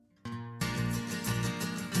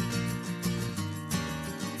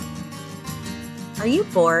Are you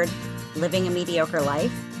bored living a mediocre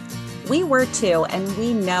life? We were too, and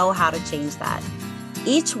we know how to change that.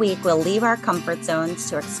 Each week, we'll leave our comfort zones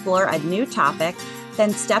to explore a new topic,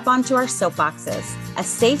 then step onto our soapboxes, a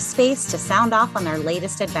safe space to sound off on our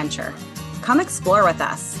latest adventure. Come explore with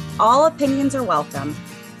us. All opinions are welcome.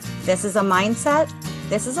 This is a mindset.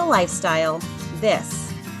 This is a lifestyle.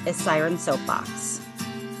 This is Siren Soapbox.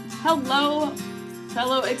 Hello,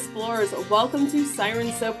 fellow explorers. Welcome to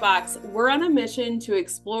Siren Soapbox. We're on a mission to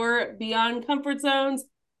explore beyond comfort zones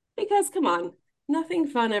because, come on, nothing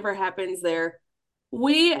fun ever happens there.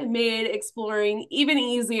 We made exploring even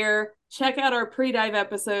easier. Check out our pre-dive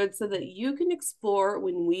episodes so that you can explore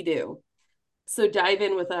when we do. So dive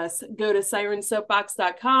in with us. Go to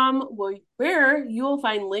sirensoapbox.com where you will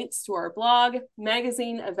find links to our blog,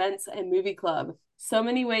 magazine, events, and movie club. So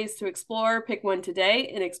many ways to explore. Pick one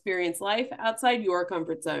today and experience life outside your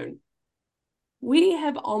comfort zone. We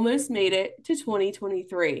have almost made it to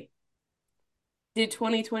 2023. Did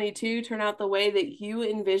 2022 turn out the way that you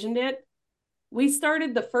envisioned it? We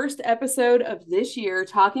started the first episode of this year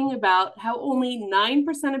talking about how only 9%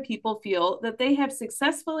 of people feel that they have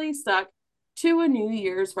successfully stuck to a New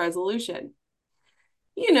Year's resolution.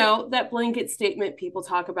 You know, that blanket statement people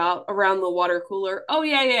talk about around the water cooler. Oh,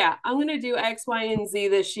 yeah, I'm going to do X, Y, and Z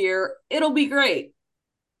this year. It'll be great.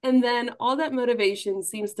 And then all that motivation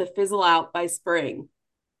seems to fizzle out by spring.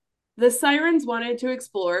 The Sirens wanted to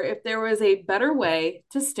explore if there was a better way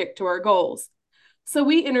to stick to our goals. So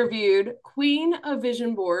we interviewed Queen of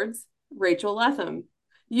Vision Boards, Rachel Lethem.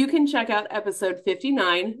 You can check out episode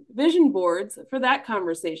 59, Vision Boards, for that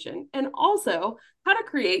conversation, and also how to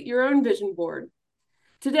create your own vision board.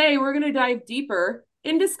 Today, we're going to dive deeper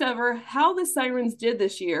and discover how the Sirens did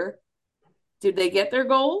this year. Did they get their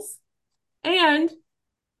goals? And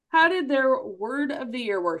how did their word of the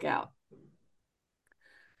year work out?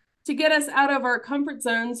 To get us out of our comfort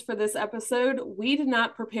zones for this episode, we did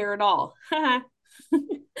not prepare at all.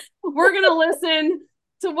 We're going to listen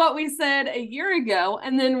to what we said a year ago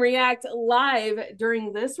and then react live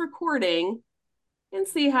during this recording and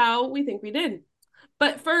see how we think we did.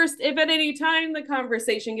 But first, if at any time the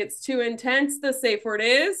conversation gets too intense, the safe word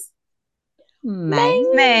is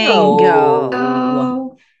Mango.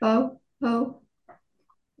 Oh.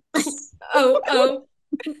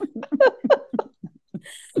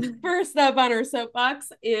 First up on our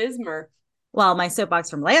soapbox is Mur. Well, my soapbox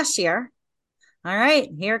from last year. All right,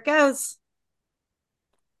 here it goes.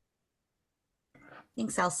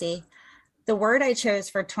 Thanks, Elsie. The word I chose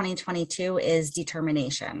for 2022 is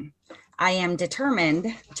determination. I am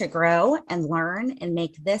determined to grow and learn and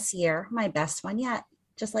make this year my best one yet,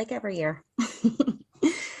 just like every year.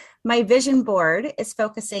 My vision board is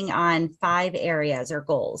focusing on 5 areas or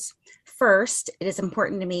goals. First, it is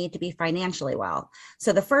important to me to be financially well.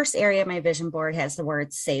 So the first area of my vision board has the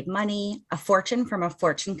words save money, a fortune from a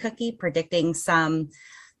fortune cookie predicting some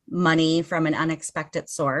money from an unexpected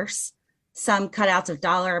source, some cutouts of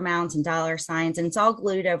dollar amounts and dollar signs, and it's all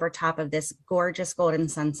glued over top of this gorgeous golden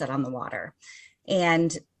sunset on the water.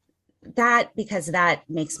 And because that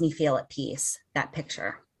makes me feel at peace, that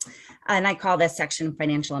picture. And I call this section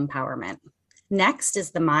financial empowerment. Next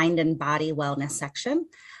is the mind and body wellness section.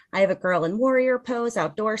 I have a girl in warrior pose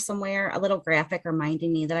outdoors somewhere, a little graphic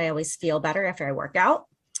reminding me that I always feel better after I work out.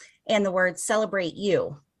 And the word celebrate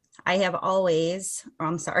you. I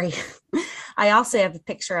also have a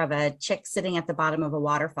picture of a chick sitting at the bottom of a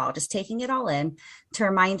waterfall, just taking it all in to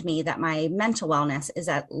remind me that my mental wellness is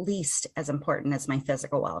at least as important as my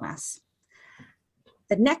physical wellness.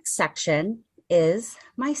 The next section is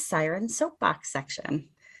my Siren Soapbox section.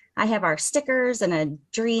 I have our stickers and a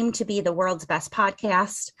dream to be the world's best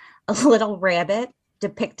podcast, a little rabbit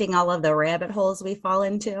depicting all of the rabbit holes we fall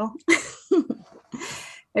into.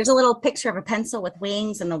 There's a little picture of a pencil with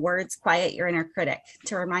wings and the words, quiet your inner critic,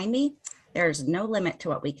 to remind me there's no limit to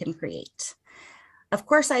what we can create. Of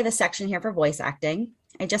course, I have a section here for voice acting.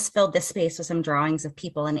 I just filled this space with some drawings of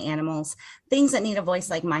people and animals, things that need a voice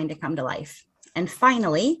like mine to come to life. And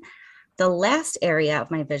finally, the last area of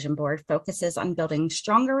my vision board focuses on building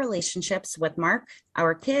stronger relationships with Mark,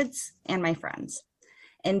 our kids, and my friends.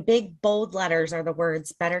 In big, bold letters are the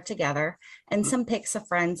words better together and some pics of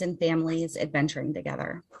friends and families adventuring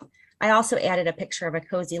together. I also added a picture of a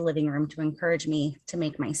cozy living room to encourage me to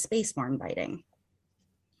make my space more inviting.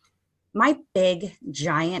 My big,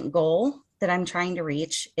 giant goal that I'm trying to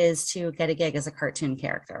reach is to get a gig as a cartoon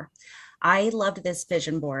character. I loved this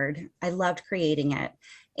vision board. I loved creating it.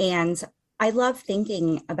 And I love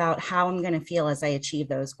thinking about how I'm going to feel as I achieve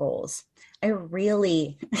those goals. I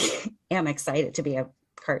really am excited to be a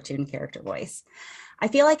cartoon character voice. I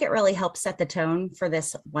feel like it really helps set the tone for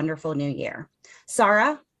this wonderful new year.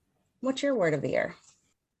 Sarah, what's your word of the year?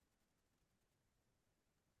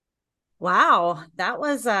 Wow, that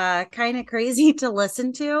was kind of crazy to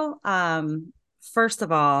listen to. First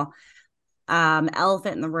of all,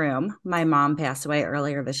 elephant in the room. My mom passed away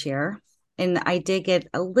earlier this year, and I did get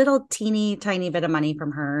a little teeny tiny bit of money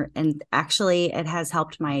from her. And actually, it has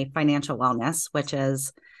helped my financial wellness, which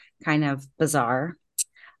is kind of bizarre.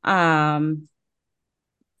 Um,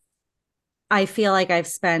 I feel like I've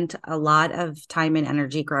spent a lot of time and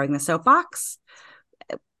energy growing the soapbox.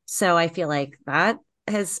 So I feel like that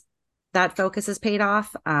focus has paid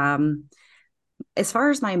off. As far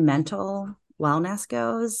as my mental wellness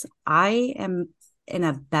goes, I am in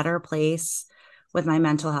a better place with my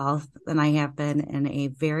mental health than I have been in a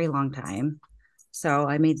very long time. So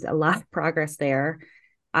I made a lot of progress there.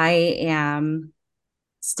 I am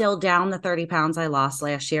still down the 30 pounds I lost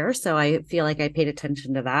last year. So I feel like I paid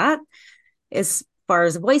attention to that. As far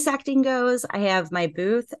as voice acting goes, I have my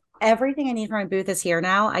booth. Everything I need for my booth is here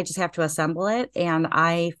now. I just have to assemble it. And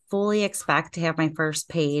I fully expect to have my first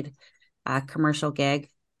paid commercial gig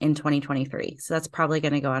in 2023. So that's probably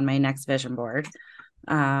going to go on my next vision board.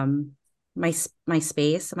 My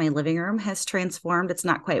space, my living room has transformed. It's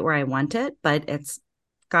not quite where I want it, but it's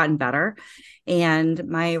gotten better. And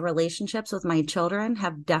my relationships with my children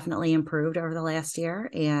have definitely improved over the last year.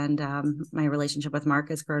 And my relationship with Mark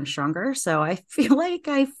has grown stronger. So I feel like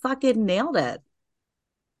I fucking nailed it.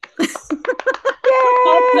 Also,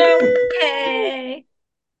 Yay!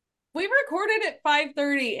 we recorded at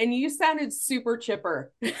 5:30 and you sounded super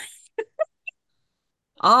chipper.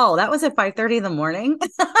 Oh, that was at 5:30 in the morning.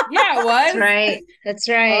 Yeah, it was. That's right. That's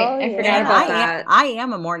right. Oh, I forgot yeah. about that. I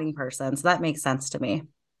am a morning person, so that makes sense to me.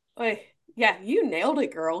 Wait, yeah, you nailed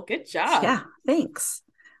it, girl. Good job. Yeah, thanks.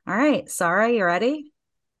 All right, Sarah, you ready?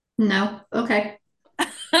 No. Okay.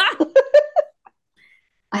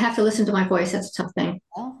 I have to listen to my voice. That's a tough thing.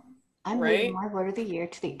 Well, I'm Right. leaving my word of the year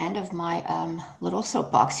to the end of my little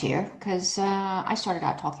soapbox here because I started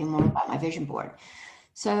out talking more about my vision board.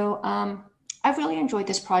 So I've really enjoyed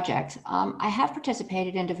this project. I have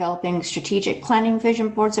participated in developing strategic planning vision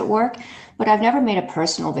boards at work, but I've never made a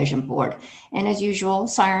personal vision board. And as usual,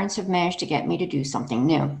 sirens have managed to get me to do something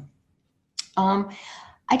new.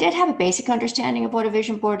 I did have a basic understanding of what a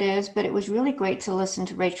vision board is, but it was really great to listen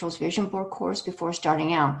to Rachel's vision board course before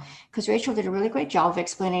starting out, because Rachel did a really great job of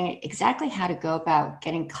explaining exactly how to go about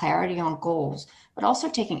getting clarity on goals, but also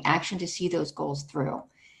taking action to see those goals through.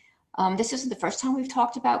 This isn't the first time we've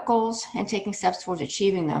talked about goals and taking steps towards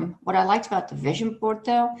achieving them. What I liked about the vision board,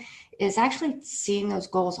 though, is actually seeing those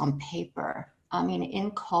goals on paper. I mean,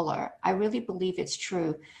 in color. I really believe it's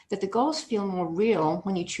true that the goals feel more real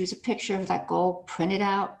when you choose a picture of that goal, print it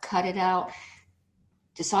out, cut it out,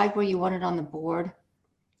 decide where you want it on the board,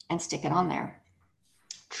 and stick it on there.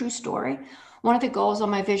 True story. One of the goals on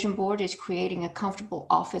my vision board is creating a comfortable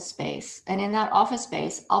office space. And in that office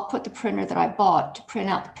space, I'll put the printer that I bought to print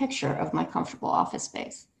out the picture of my comfortable office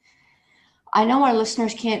space. I know our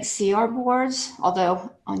listeners can't see our boards, although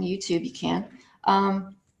on YouTube you can.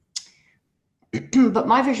 But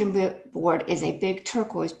my vision board is a big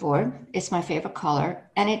turquoise board. It's my favorite color.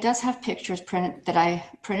 And it does have pictures printed that I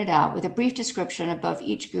printed out with a brief description above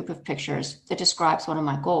each group of pictures that describes one of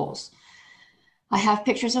my goals. I have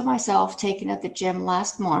pictures of myself taken at the gym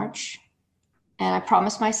last March. And I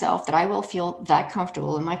promised myself that I will feel that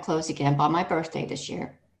comfortable in my clothes again by my birthday this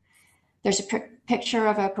year. There's a picture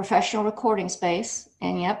of a professional recording space.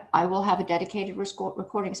 And yep, I will have a dedicated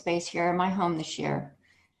recording space here in my home this year.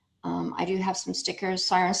 I do have some stickers,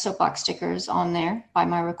 Siren Soapbox stickers on there by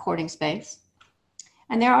my recording space.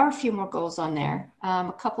 And there are a few more goals on there.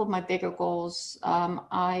 A couple of my bigger goals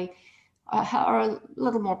are a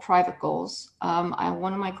little more private goals.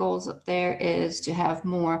 One of my goals up there is to have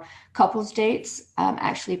more couples dates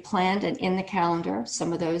actually planned and in the calendar.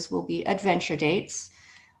 Some of those will be adventure dates,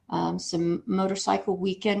 some motorcycle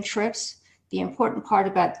weekend trips. The important part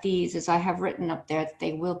about these is I have written up there that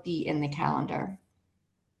they will be in the calendar.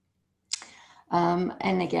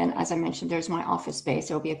 And again, as I mentioned, there's my office space.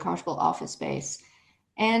 There will be a comfortable office space.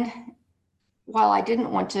 And while I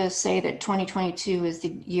didn't want to say that 2022 is the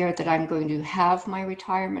year that I'm going to have my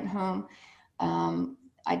retirement home,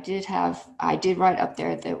 I did write up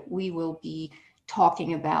there that we will be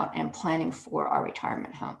talking about and planning for our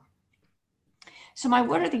retirement home. So my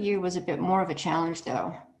word of the year was a bit more of a challenge,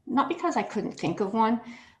 though, not because I couldn't think of one,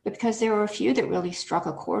 but because there were a few that really struck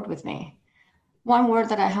a chord with me. One word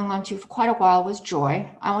that I hung on to for quite a while was joy.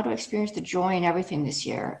 I want to experience the joy in everything this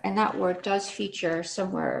year. And that word does feature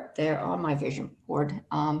somewhere there on my vision board.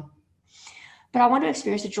 but I want to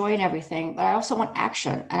experience the joy in everything. But I also want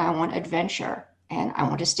action, and I want adventure, and I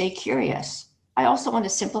want to stay curious. I also want to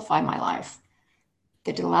simplify my life.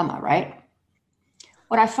 The dilemma, right?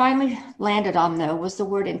 What I finally landed on, though, was the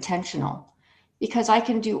word intentional, because I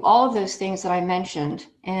can do all of those things that I mentioned,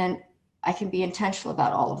 and I can be intentional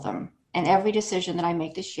about all of them. And every decision that I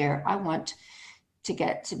make this year, I want to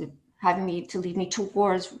get to having me to lead me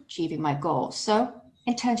towards achieving my goals. So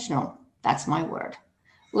intentional, that's my word.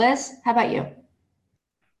 Liz, how about you?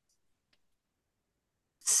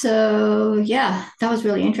 So yeah, that was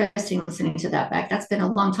really interesting listening to that back. That's been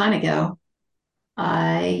a long time ago.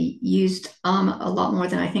 I used a lot more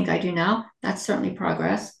than I think I do now. That's certainly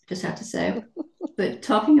progress, just have to say. But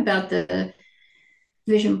talking about the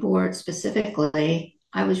vision board specifically,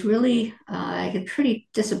 I was really I get pretty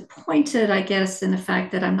disappointed, I guess, in the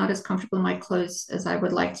fact that I'm not as comfortable in my clothes as I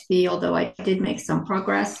would like to be, although I did make some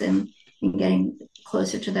progress in getting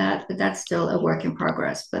closer to that, but that's still a work in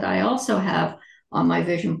progress. But I also have on my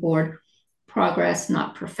vision board progress,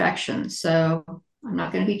 not perfection. So I'm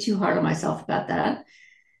not going to be too hard on myself about that.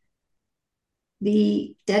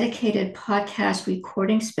 The dedicated podcast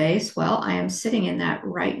recording space, well, I am sitting in that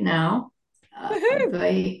right now.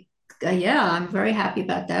 Very, yeah, I'm very happy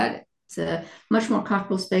about that. It's a much more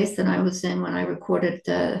comfortable space than I was in when I recorded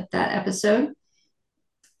that episode.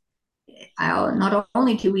 Not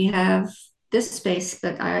only do we have this space,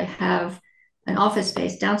 but I have an office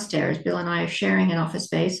space downstairs. Bill and I are sharing an office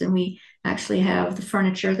space, and we actually have the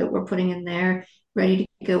furniture that we're putting in there ready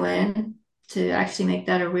to go in to actually make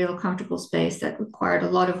that a real comfortable space. That required a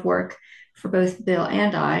lot of work for both Bill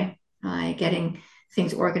and I, getting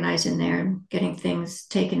things organized in there and getting things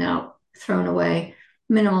taken out, thrown away,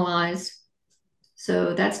 minimalized.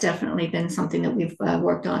 So that's definitely been something that we've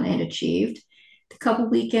worked on and achieved. The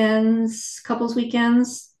couples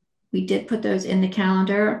weekends, we did put those in the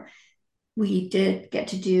calendar. We did get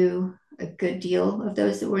to do a good deal of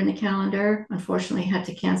those that were in the calendar. Unfortunately, had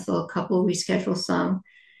to cancel a couple, reschedule some.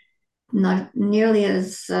 Not nearly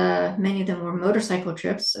as many of them were motorcycle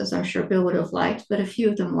trips, as I'm sure Bill would have liked, but a few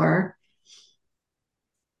of them were.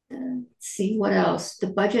 Let's see what else. The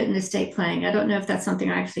budget and estate planning. I don't know if that's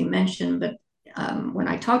something I actually mentioned, but when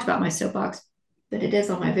I talked about my soapbox, but it is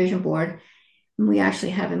on my vision board. We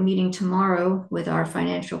actually have a meeting tomorrow with our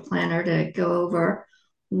financial planner to go over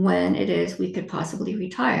when it is we could possibly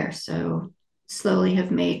retire. So slowly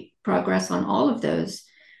have made progress on all of those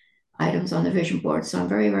items on the vision board. So I'm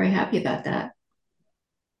very, very happy about that.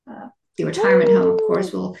 The retirement home, of course,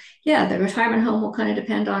 the retirement home will kind of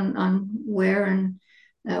depend on where and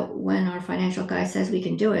when our financial guy says we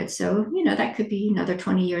can do it. So, that could be another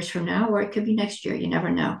 20 years from now, or it could be next year. You never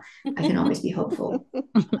know. I can always be hopeful.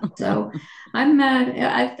 So I've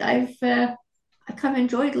kind of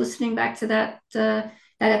enjoyed listening back to that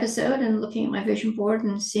episode and looking at my vision board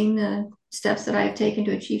and seeing the steps that I have taken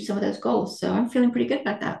to achieve some of those goals. So I'm feeling pretty good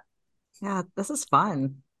about that. Yeah, this is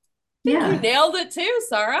fun. You Yeah, nailed it too,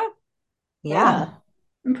 Sarah. Yeah.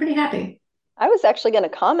 I'm pretty happy. I was actually going to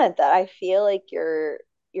comment that I feel like your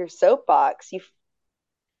soapbox,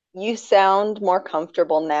 you sound more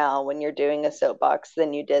comfortable now when you're doing a soapbox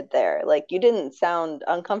than you did there. Like you didn't sound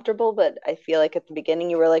uncomfortable, but I feel like at the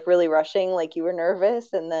beginning you were like really rushing, like you were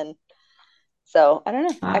nervous, and then so I don't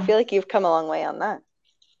know. I feel like you've come a long way on that.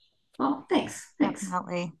 Well, thanks.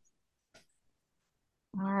 Definitely.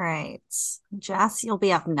 All right. Jess, you'll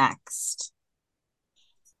be up next.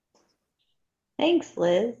 Thanks,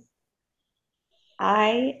 Liz.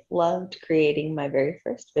 I loved creating my very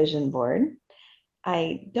first vision board.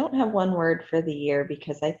 I don't have one word for the year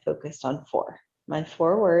because I focused on 4. My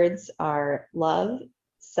 4 words are love,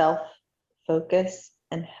 self, focus,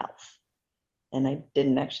 and health. And I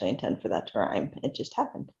didn't actually intend for that to rhyme. It just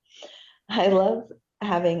happened. I love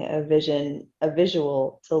having a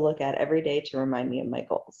visual to look at every day to remind me of my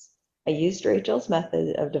goals. I used Rachel's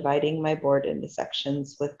method of dividing my board into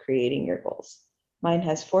sections with creating your goals. Mine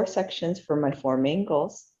has 4 sections for my 4 main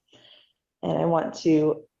goals, and I want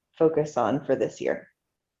to focus on for this year.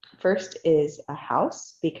 First is a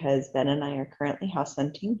house, because Ben and I are currently house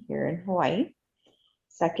hunting here in Hawaii.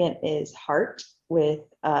 Second is heart, with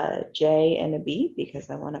a J and a B, because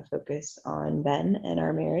I want to focus on Ben and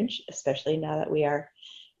our marriage, especially now that we are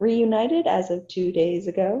reunited as of 2 days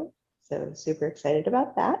ago. So super excited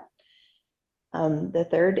about that. The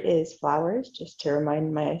third is flowers, just to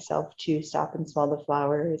remind myself to stop and smell the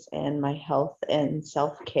flowers and my health and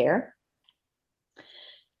self-care.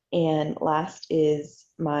 And last is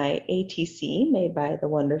my ATC made by the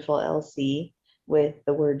wonderful LC with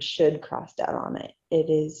the word should crossed out on it. It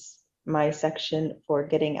is my section for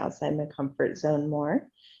getting outside my comfort zone more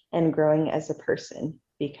and growing as a person,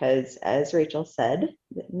 because, as Rachel said,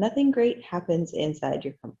 nothing great happens inside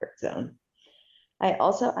your comfort zone. I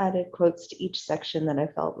also added quotes to each section that I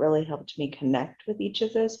felt really helped me connect with each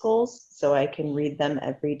of those goals so I can read them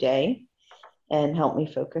every day and help me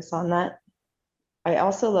focus on that. I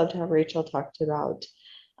also loved how Rachel talked about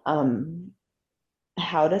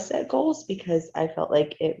how to set goals, because I felt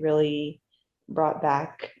like it really brought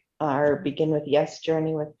back our Begin with Yes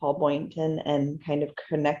journey with Paul Boynton and kind of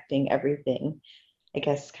connecting everything. I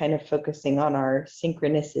guess kind of focusing on our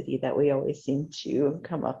synchronicity that we always seem to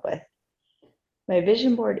come up with. My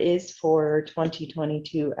vision board is for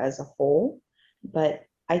 2022 as a whole, but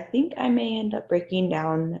I think I may end up breaking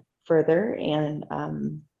down further and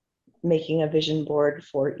making a vision board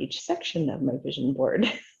for each section of my vision board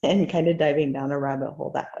and kind of diving down a rabbit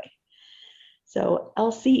hole that way. So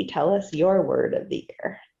Elsie, tell us your word of the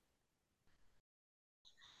year.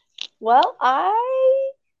 Well,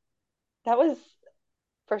 that was,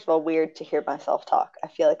 first of all, weird to hear myself talk. I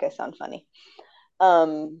feel like I sound funny.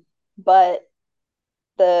 But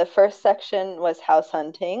the first section was house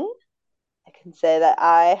hunting. I can say that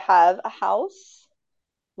I have a house.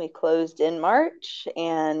 We closed in March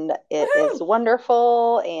and it is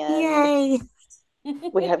wonderful. And Yay.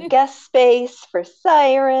 we have guest space for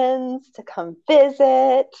sirens to come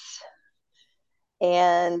visit.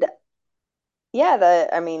 And yeah,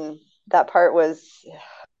 that part was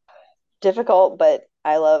difficult, but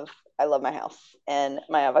I love my house and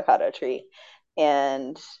my avocado tree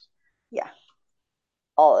and yeah,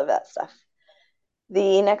 all of that stuff.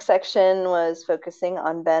 The next section was focusing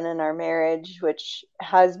on Ben and our marriage, which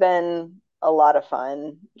has been a lot of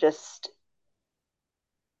fun. Just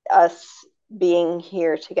us being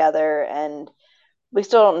here together, and we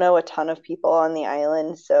still don't know a ton of people on the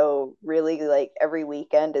island. So really, like, every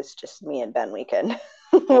weekend is just me and Ben weekend,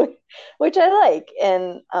 which I like.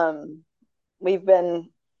 And we've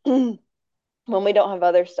been, when we don't have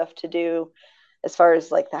other stuff to do, as far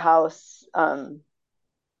as like the house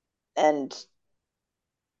and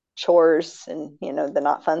chores and, you know, the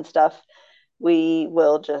not fun stuff, we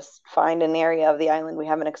will just find an area of the island we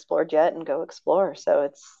haven't explored yet and go explore. So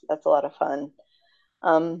that's a lot of fun.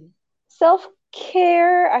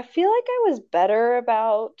 Self-care, I feel like I was better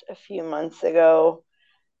about a few months ago,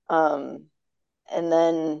 and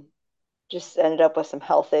then just ended up with some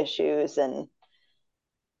health issues, and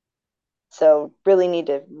so really need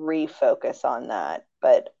to refocus on that.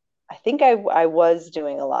 But I think I was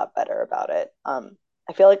doing a lot better about it.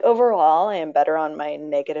 I feel like overall I am better on my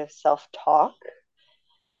negative self-talk.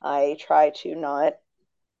 I try to not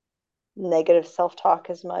negative self-talk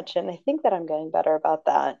as much, and I think that I'm getting better about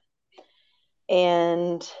that.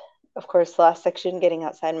 And of course, the last section, getting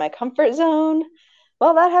outside my comfort zone.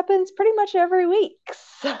 Well, that happens pretty much every week.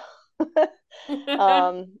 So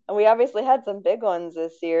we obviously had some big ones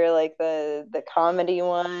this year, like the comedy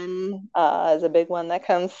one is a big one that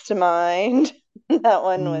comes to mind. That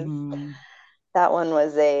one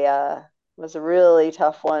was a really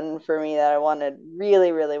tough one for me that I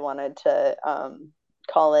really wanted to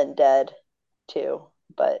call in dead too,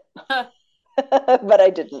 but but I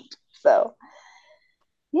didn't. So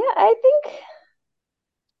yeah, I think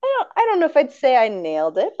I don't know if I'd say I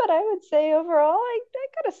nailed it, but I would say overall I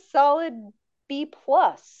got a solid B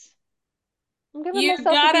plus. I'm giving You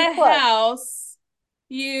myself got a B a plus. house.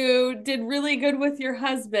 You did really good with your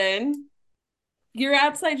husband. You're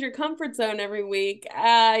outside your comfort zone every week.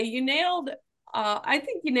 You nailed, I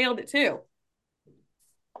think you nailed it too.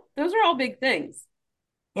 Those are all big things.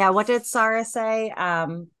 Yeah. What did Sarah say?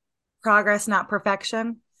 Progress, not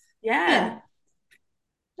perfection. Yeah.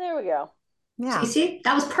 There we go. Yeah. See,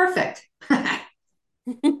 that was perfect.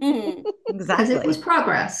 Exactly. Because it was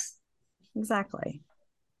progress. Exactly.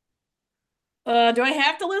 Do I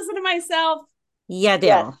have to listen to myself? Yeah, do.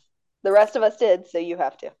 Yes. The rest of us did, so you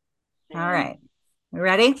have to. All right. You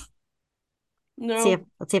ready? No.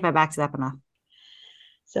 Let's see if I backed it up enough.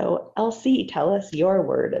 So Elsie, tell us your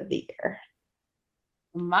word of the year.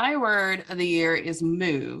 My word of the year is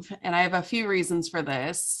move, and I have a few reasons for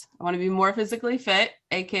this. I want to be more physically fit,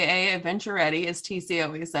 aka adventure ready, as TC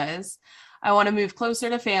always says. I want to move closer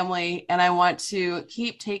to family, and I want to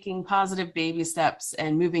keep taking positive baby steps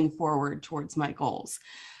and moving forward towards my goals.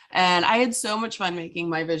 And I had so much fun making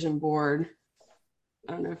my vision board.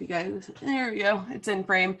 I don't know if you guys, there we go, it's in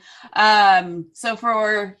frame. So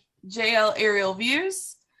for JL Aerial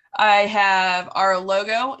Views, I have our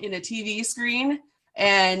logo in a TV screen.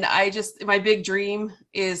 And my big dream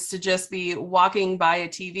is to just be walking by a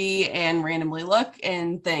TV and randomly look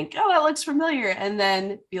and think, oh, that looks familiar. And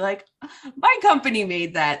then be like, my company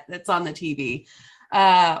made that. That's on the TV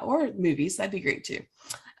or movies. That'd be great too.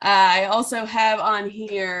 I also have on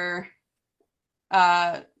here,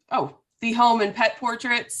 the home and pet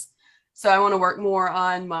portraits. So I want to work more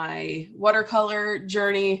on my watercolor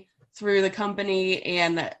journey through the company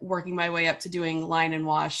and working my way up to doing line and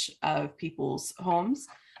wash of people's homes,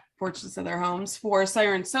 portraits of their homes. For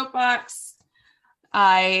Siren Soapbox,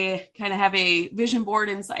 I kind of have a vision board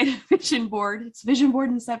inside a vision board. It's vision board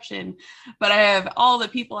inception, but I have all the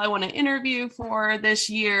people I want to interview for this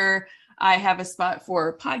year. I have a spot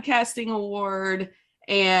for podcasting award,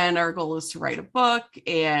 and our goal is to write a book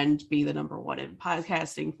and be the #1 in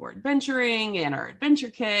podcasting for adventuring and our adventure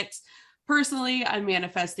kits. Personally, I'm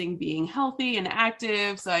manifesting being healthy and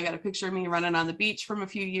active. So I got a picture of me running on the beach from a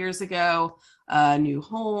few years ago, a new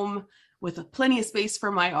home with plenty of space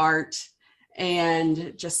for my art,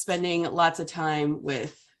 and just spending lots of time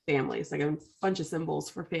with families. Like a bunch of symbols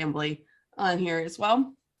for family on here as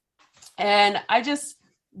well. And I just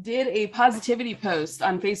did a positivity post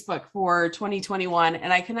on Facebook for 2021,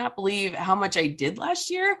 and I cannot believe how much I did last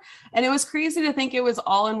year. And it was crazy to think it was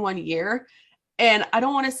all in one year. And I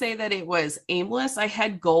don't want to say that it was aimless. I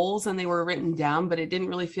had goals and they were written down, but it didn't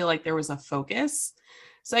really feel like there was a focus.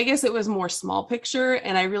 So I guess it was more small picture,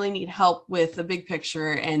 and I really need help with the big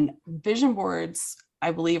picture, and vision boards,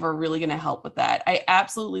 I believe, are really going to help with that. I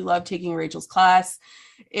absolutely love taking Rachel's class.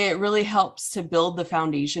 It really helps to build the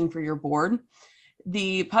foundation for your board.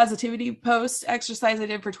 The positivity post exercise I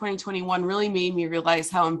did for 2021 really made me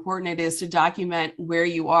realize how important it is to document where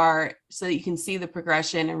you are so that you can see the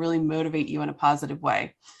progression and really motivate you in a positive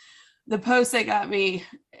way. The post that got me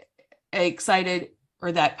excited,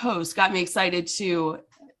 or that post got me excited to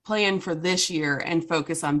plan for this year and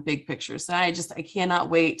focus on big pictures. So I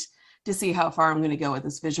cannot wait to see how far I'm going to go with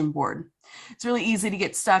this vision board. It's really easy to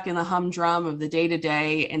get stuck in the humdrum of the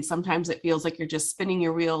day-to-day, and sometimes it feels like you're just spinning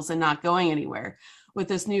your wheels and not going anywhere. With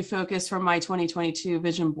this new focus from my 2022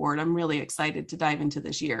 vision board, I'm really excited to dive into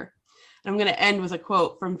this year. And I'm going to end with a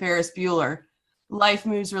quote from Ferris Bueller. Life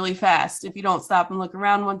moves really fast. If you don't stop and look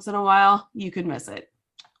around once in a while, you could miss it.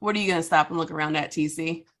 What are you going to stop and look around at,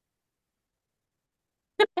 TC?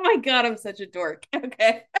 Oh my God, I'm such a dork.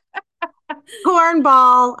 Okay.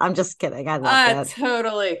 Cornball. I'm just kidding. I love that.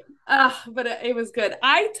 Totally. But it was good.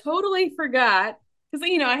 I totally forgot because,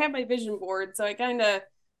 I have my vision board. So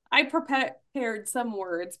I prepared some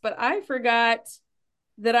words, but I forgot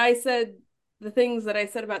that I said the things that I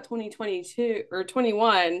said about 2022 or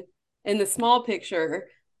 21 in the small picture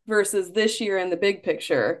versus this year in the big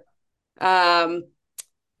picture.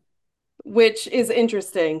 Which is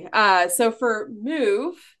interesting. So for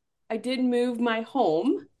move, I did move my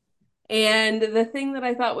home. And the thing that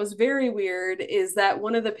I thought was very weird is that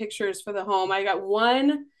one of the pictures for the home, I got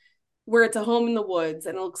one where it's a home in the woods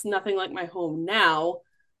and it looks nothing like my home now.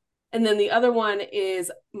 And then the other one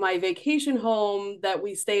is my vacation home that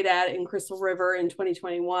we stayed at in Crystal River in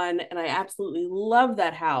 2021. And I absolutely love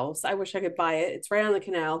that house. I wish I could buy it. It's right on the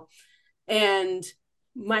canal. And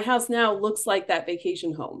my house now looks like that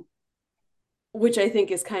vacation home, which I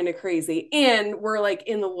think is kind of crazy. And we're like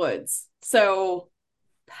in the woods. So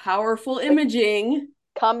powerful imaging.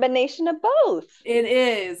 Combination of both. It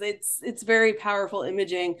is. It's very powerful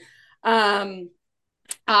imaging. I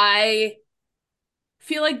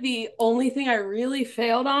feel like the only thing I really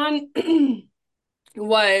failed on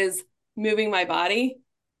was moving my body.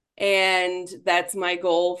 And that's my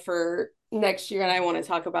goal for next year. And I want to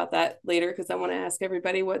talk about that later because I want to ask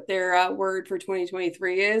everybody what their word for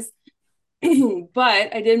 2023 is.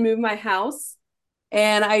 But I did move my house,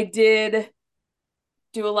 and I did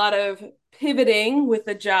do a lot of pivoting with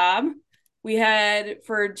the job. We had,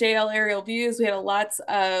 for JL Aerial Views, we had lots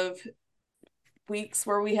of weeks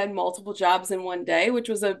where we had multiple jobs in one day, which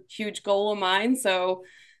was a huge goal of mine. So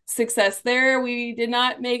success there. We did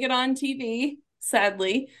not make it on TV,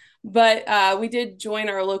 sadly, but we did join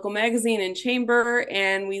our local magazine and chamber,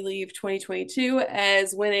 and we leave 2022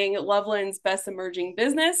 as winning Loveland's Best Emerging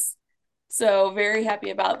Business. So very happy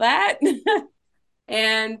about that.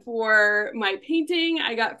 And for my painting,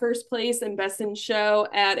 I got first place and best in show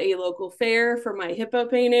at a local fair for my hippo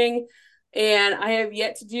painting. And I have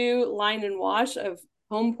yet to do line and wash of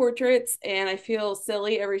home portraits, and I feel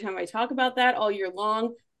silly every time I talk about that all year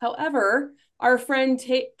long. However, our friend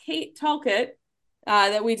Kate Talcott,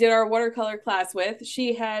 that we did our watercolor class with,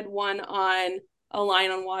 she had one on a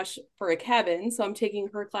line on wash for a cabin. So I'm taking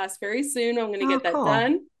her class very soon. I'm going to get that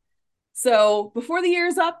done. So before the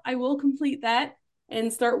year's up, I will complete that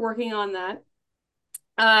and start working on that.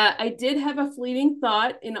 I did have a fleeting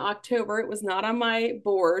thought in October. It was not on my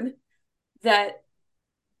board, that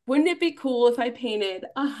wouldn't it be cool if I painted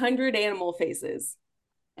 100 animal faces?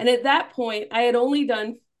 And at that point, I had only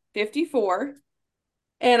done 54.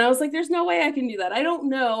 And I was like, there's no way I can do that. I don't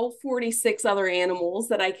know 46 other animals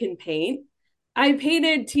that I can paint. I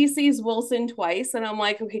painted TC's Wilson twice, and I'm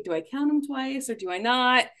like, okay, do I count them twice or do I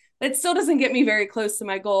not? That still doesn't get me very close to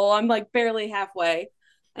my goal. I'm like barely halfway.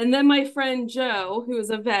 And then my friend Jo, who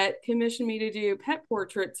is a vet, commissioned me to do pet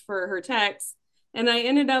portraits for her text. And I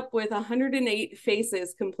ended up with 108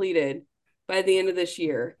 faces completed by the end of this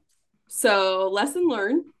year. So, lesson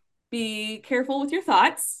learned, be careful with your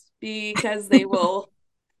thoughts because they will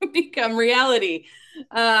become reality.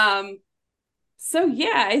 So,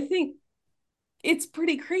 yeah, I think it's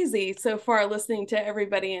pretty crazy so far listening to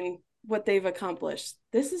everybody and what they've accomplished.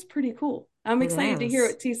 This is pretty cool. I'm It excited to hear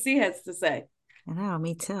is. what TC has to say. I know,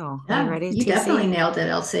 me too. Are Yeah, you ready, you TC? definitely nailed it,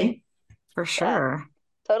 Elsie. For sure.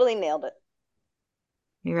 Totally nailed it.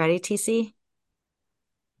 You ready, TC?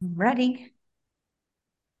 Ready?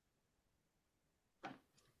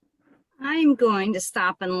 I'm going to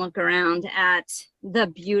stop and look around at the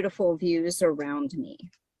beautiful views around me.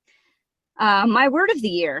 My word of the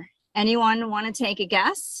year. Anyone want to take a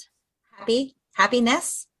guess?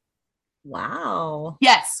 Happiness. Wow.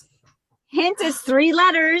 Yes. Hint is 3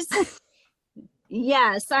 letters.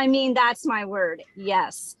 Yes, I mean, that's my word.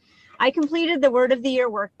 Yes. I completed the word of the year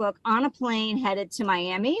workbook on a plane headed to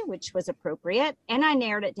Miami, which was appropriate, and I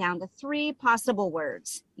narrowed it down to 3 possible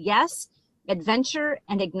words. Yes, adventure,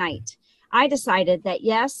 and ignite. I decided that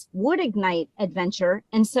yes would ignite adventure,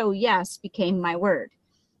 and so yes became my word.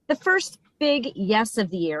 The first big yes of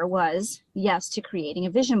the year was yes to creating a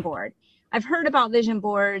vision board. I've heard about vision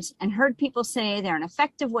boards and heard people say they're an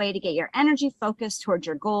effective way to get your energy focused towards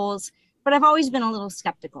your goals, but I've always been a little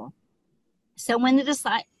skeptical. So when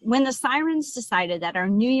the Sirens decided that our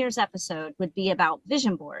New Year's episode would be about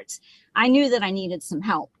vision boards, I knew that I needed some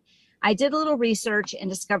help. I did a little research and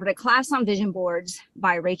discovered a class on vision boards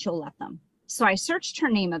by Rachel Lethem. So I searched her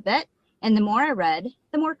name a bit, and the more I read,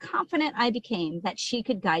 the more confident I became that she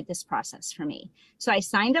could guide this process for me. So I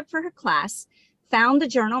signed up for her class, found the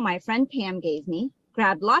journal my friend Pam gave me,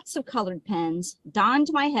 grabbed lots of colored pens, donned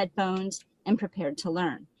my headphones, and prepared to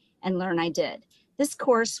learn. And learn I did. This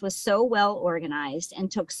course was so well organized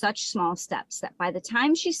and took such small steps that by the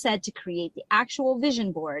time she said to create the actual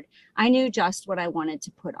vision board, I knew just what I wanted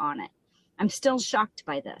to put on it. I'm still shocked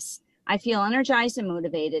by this. I feel energized and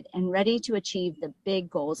motivated and ready to achieve the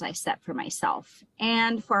big goals I set for myself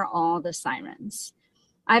and for all the Sirens.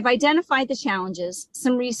 I've identified the challenges,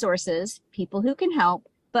 some resources, people who can help,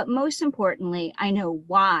 but most importantly, I know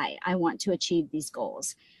why I want to achieve these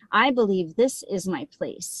goals. I believe this is my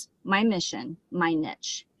place, my mission, my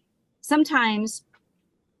niche. Sometimes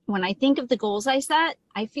when I think of the goals I set,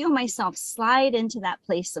 I feel myself slide into that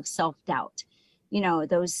place of self-doubt. You know,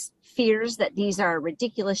 those fears that these are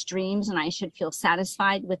ridiculous dreams and I should feel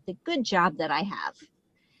satisfied with the good job that I have.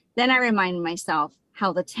 Then I remind myself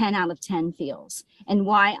how the 10 out of 10 feels and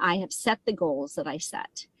why I have set the goals that I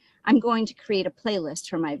set. I'm going to create a playlist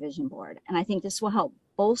for my vision board, and I think this will help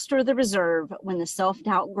bolster the reserve when the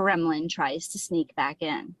self-doubt gremlin tries to sneak back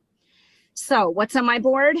in. So what's on my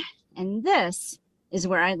board? And this is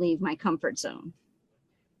where I leave my comfort zone.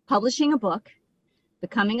 Publishing a book,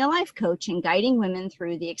 becoming a life coach and guiding women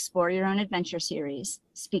through the Explore Your Own Adventure series,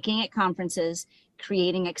 speaking at conferences,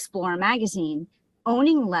 creating Explore magazine,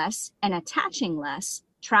 owning less and attaching less,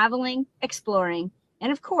 traveling, exploring,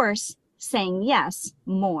 and of course, saying yes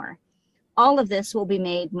more. All of this will be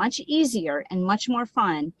made much easier and much more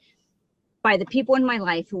fun by the people in my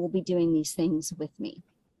life who will be doing these things with me.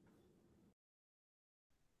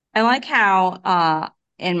 I like how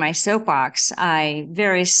in my soapbox, I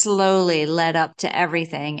very slowly led up to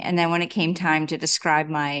everything. And then when it came time to describe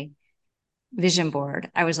my vision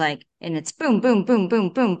board, I was like, and it's boom, boom, boom, boom,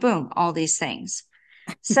 boom, boom, all these things.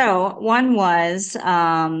 So one was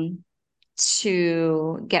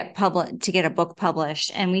to get a book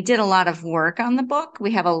published. And we did a lot of work on the book.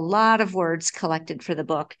 We have a lot of words collected for the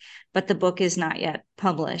book, but the book is not yet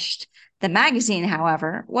published. The magazine,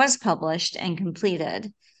 however, was published and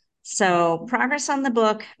completed. So progress on the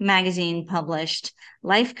book, magazine published,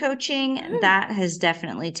 life coaching, that has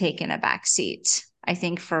definitely taken a back seat, I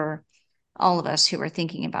think, for all of us who are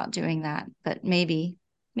thinking about doing that, but maybe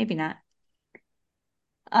not.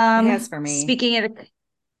 It has for me.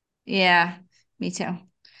 Yeah, me too.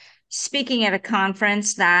 Speaking at a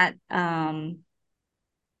conference that I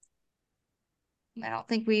don't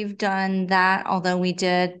think we've done that, although we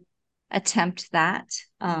did attempt that.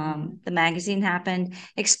 The magazine happened,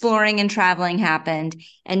 exploring and traveling happened,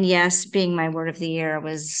 and yes, being my word of the year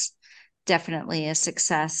was definitely a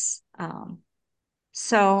success.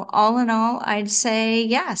 So all in all, I'd say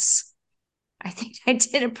yes. I think I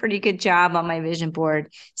did a pretty good job on my vision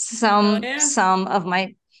board. Oh, yeah.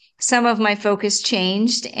 Some of my focus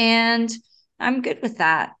changed, and I'm good with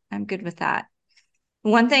that. I'm good with that.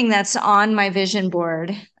 One thing that's on my vision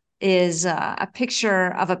board is a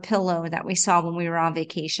picture of a pillow that we saw when we were on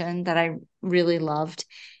vacation that I really loved.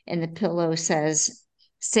 And the pillow says,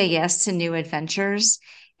 "Say yes to new adventures."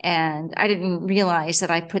 And I didn't realize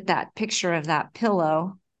that I put that picture of that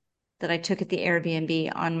pillow that I took at the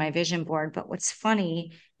Airbnb on my vision board. But what's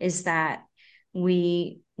funny is that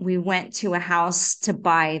we went to a house to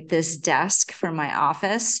buy this desk for my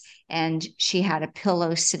office, and she had a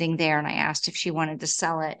pillow sitting there, and I asked if she wanted to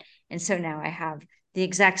sell it. And so now I have the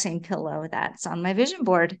exact same pillow that's on my vision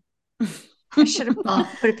board. I should have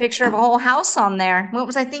put a picture of a whole house on there. What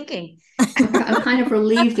was I thinking? I'm kind of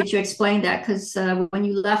relieved that you explained that, because when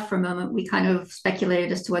you left for a moment, we kind of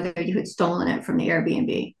speculated as to whether you had stolen it from the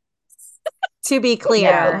Airbnb. To be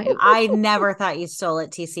clear, No. I never thought you stole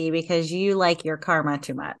it, TC, because you like your karma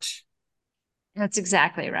too much. That's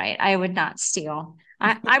exactly right. I would not steal.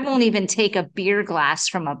 I won't even take a beer glass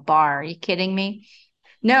from a bar. Are you kidding me?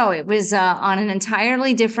 No, it was on an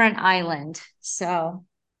entirely different island. So,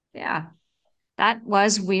 yeah, that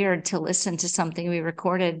was weird to listen to something we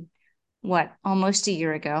recorded, almost a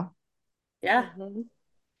year ago. Yeah. Mhm.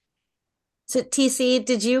 So, TC,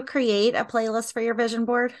 did you create a playlist for your vision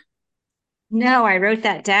board? No, I wrote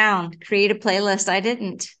that down. Create a playlist. I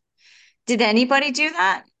didn't. Did anybody do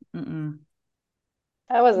that? Mm-mm.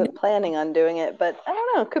 I wasn't planning on doing it, but I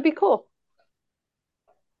don't know. It could be cool.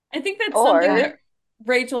 I think that's Or- something that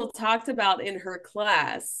Rachel talked about in her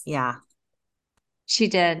class. Yeah. She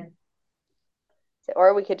did.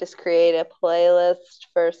 Or we could just create a playlist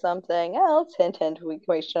for something else. Hint, hint,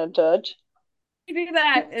 we shouldn't judge. We do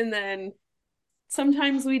that, and then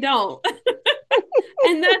sometimes we don't.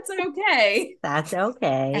 And that's okay. That's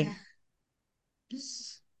okay.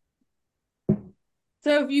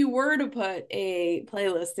 So if you were to put a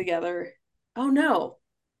playlist together, oh no,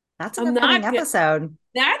 That's an I'm upcoming not episode.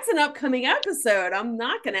 that's an upcoming episode. I'm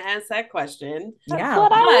not going to ask that question. That's Yeah.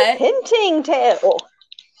 what I was But- hinting to.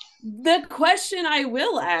 The question I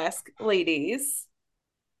will ask, ladies,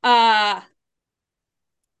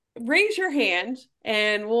 raise your hand,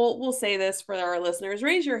 and we'll say this for our listeners.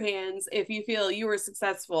 Raise your hands if you feel you were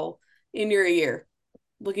successful in your year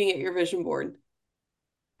looking at your vision board.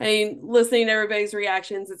 I mean, listening to everybody's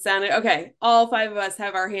reactions, it sounded okay. All 5 of us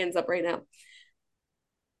have our hands up right now.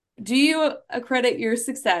 Do you accredit your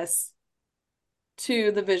success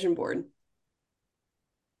to the vision board?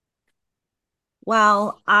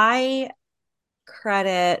 Well, I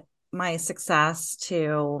credit my success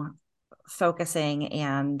to focusing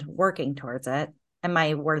and working towards it. And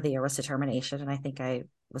my word of the year was determination. And I think I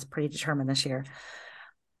was pretty determined this year.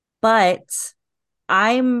 But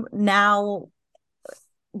I'm now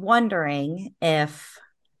wondering if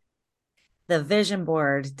the vision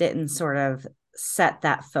board didn't sort of set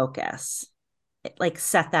that focus, like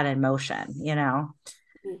set that in motion, you know?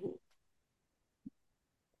 Mhm.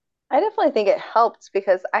 I definitely think it helped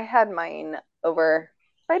because I had mine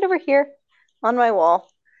right over here on my wall,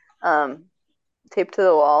 taped to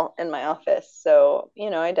the wall in my office. So,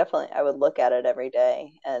 I would look at it every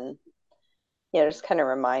day and, just kind of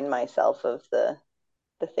remind myself of the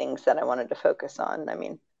things that I wanted to focus on. I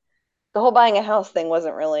mean, the whole buying a house thing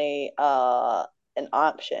wasn't really an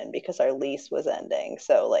option because our lease was ending.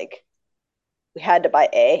 So, like, we had to buy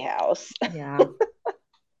a house. Yeah.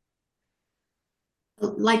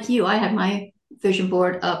 Like you, I had my vision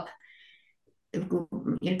board up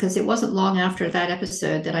because it wasn't long after that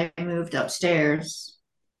episode that I moved upstairs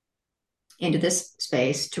into this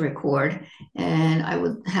space to record, and I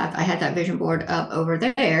had that vision board up over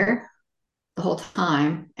there the whole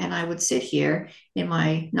time, and I would sit here in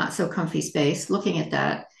my not so comfy space looking at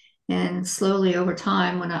that, and slowly over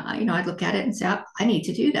time when I'd look at it and say, I need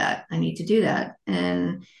to do that,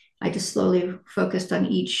 and I just slowly focused on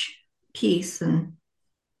each piece, and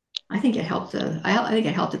I think it helped. I think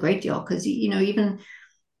it helped a great deal because even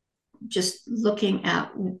just looking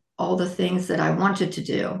at all the things that I wanted to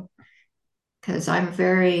do, because I'm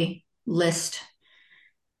very list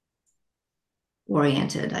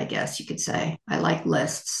oriented, I guess you could say. I like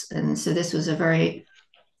lists, and so this was a very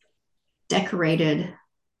decorated,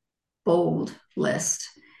 bold list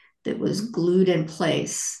that was glued in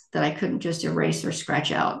place that I couldn't just erase or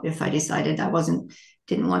scratch out if I decided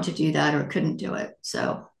didn't want to do that or couldn't do it.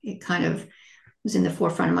 So it kind of was in the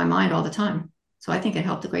forefront of my mind all the time. So I think it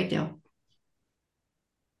helped a great deal.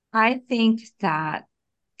 I think that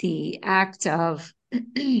the act of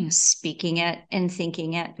speaking it and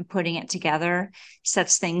thinking it and putting it together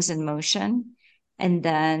sets things in motion. And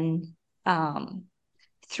then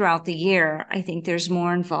throughout the year, I think there's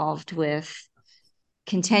more involved with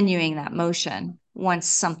continuing that motion once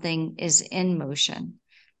something is in motion.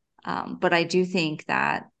 But I do think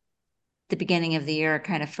that the beginning of the year,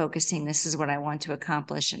 kind of focusing, this is what I want to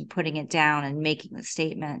accomplish, and putting it down and making the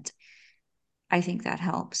statement, I think that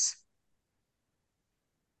helps.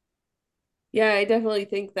 Yeah, I definitely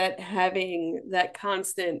think that having that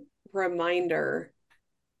constant reminder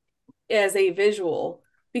as a visual,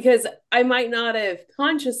 because I might not have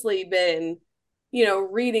consciously been,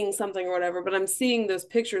 reading something or whatever, but I'm seeing those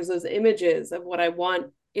pictures, those images of what I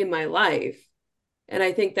want in my life. And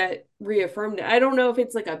I think that reaffirmed it. I don't know if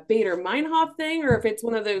it's like a Bader Meinhof thing or if it's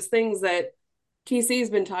one of those things that TC's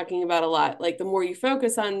been talking about a lot. Like the more you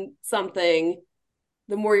focus on something,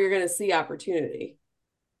 the more you're going to see opportunity.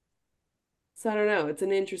 So I don't know. It's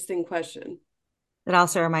an interesting question. It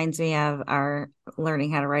also reminds me of our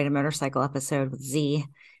learning how to ride a motorcycle episode with Z.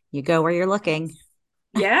 You go where you're looking.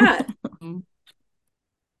 Yeah.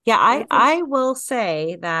 Yeah, I will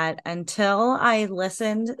say that until I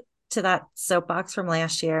listened to that soapbox from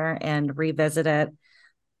last year and revisited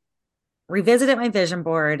my vision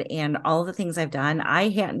board and all the things I've done, I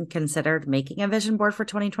hadn't considered making a vision board for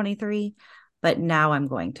 2023, but now I'm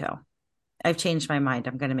going to. I've changed my mind.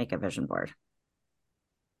 I'm going to make a vision board.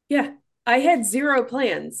 Yeah. I had zero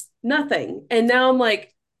plans, nothing. And now I'm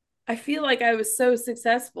like, I feel like I was so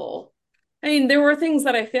successful. I mean, there were things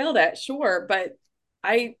that I failed at, sure, but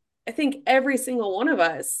I think every single one of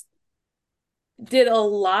us did a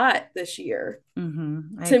lot this year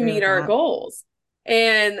to meet our goals.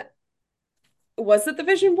 And was it the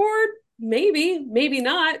vision board? Maybe, maybe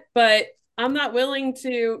not, but I'm not willing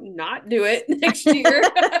to not do it next year.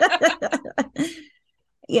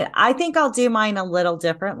 Yeah, I think I'll do mine a little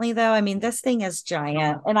differently though. I mean, this thing is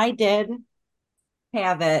giant, and I did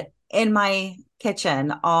have it in my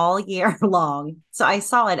kitchen all year long. So I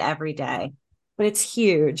saw it every day, but it's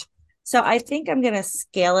huge. So I think I'm going to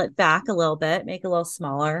scale it back a little bit, make it a little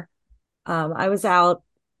smaller.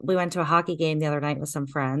 We went to a hockey game the other night with some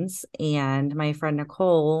friends, and my friend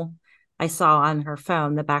Nicole, I saw on her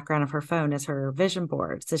phone, the background of her phone is her vision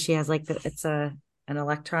board. So she has it's an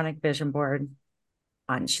electronic vision board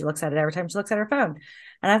on. She looks at it every time she looks at her phone.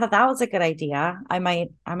 And I thought that was a good idea. I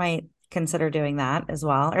might consider doing that as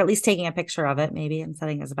well, or at least taking a picture of it maybe and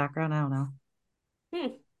setting it as a background. I don't know.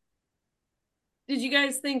 Did you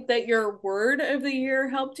guys think that your word of the year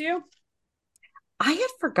helped you? I had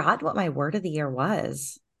forgotten what my word of the year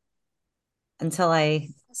was until I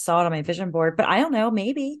saw it on my vision board, but I don't know,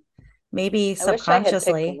 maybe subconsciously. I wish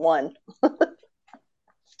I had picked 1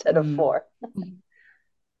 instead of 4.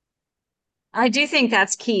 I do think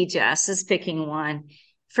that's key, Jess, is picking one.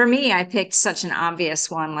 For me, I picked such an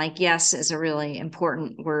obvious one, like yes is a really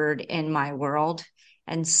important word in my world.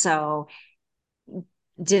 And so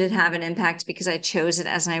did it have an impact because I chose it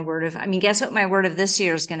as my word of, guess what my word of this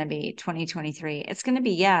year is going to be, 2023? It's going to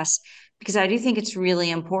be yes, because I do think it's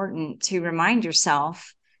really important to remind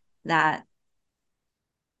yourself that,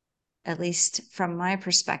 at least from my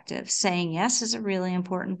perspective, saying yes is a really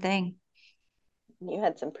important thing. You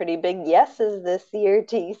had some pretty big yeses this year,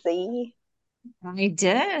 TC. I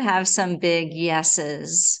did have some big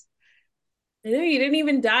yeses. I know you didn't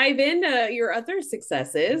even dive into your other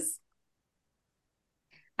successes.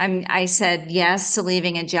 I said yes to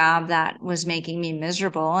leaving a job that was making me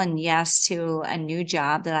miserable, and yes to a new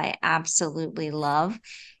job that I absolutely love.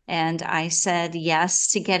 And I said yes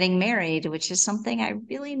to getting married, which is something I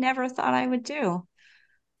really never thought I would do.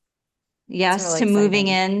 Yes really to exciting.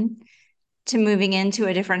 moving into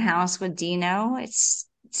a different house with Dino. It's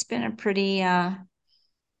been a pretty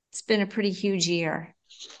huge year.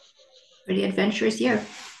 Pretty adventurous year.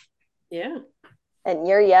 Yeah. And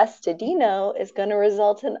your yes to Dino is going to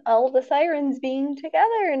result in all the sirens being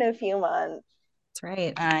together in a few months. That's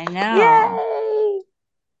right. I know.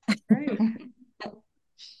 Yay!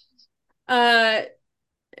 Right.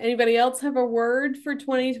 Anybody else have a word for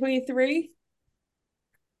 2023?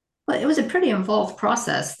 Well, it was a pretty involved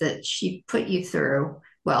process that she put you through.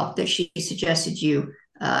 Well, that she suggested you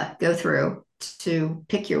go through to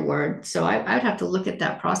pick your word. So I would have to look at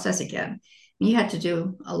that process again. You had to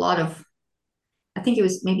do a lot of, I think it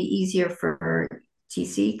was maybe easier for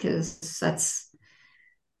TC because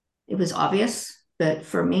it was obvious. But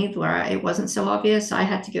for me, where it wasn't so obvious, I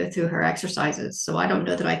had to go through her exercises. So I don't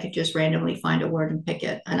know that I could just randomly find a word and pick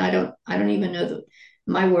it. And I don't even know that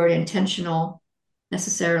my word intentional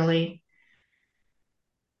necessarily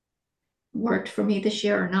worked for me this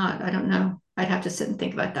year or not. I don't know. I'd have to sit and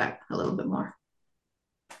think about that a little bit more.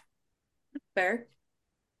 Fair.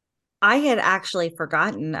 I had actually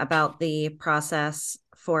forgotten about the process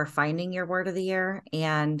for finding your word of the year.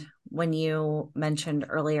 And when you mentioned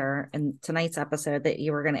earlier in tonight's episode that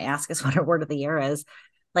you were going to ask us what a word of the year is,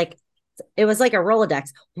 like it was like a Rolodex.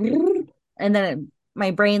 And then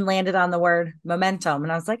my brain landed on the word momentum.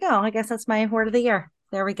 And I was like, oh, I guess that's my word of the year.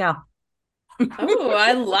 There we go. Oh,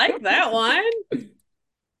 I like that one.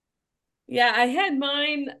 Yeah, I had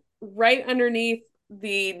mine right underneath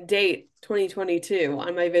the date 2022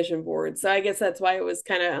 on my vision board. So I guess that's why it was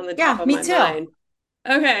kind of on the top of me my too. mind.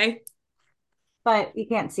 Okay. But you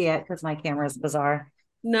can't see it because my camera is bizarre.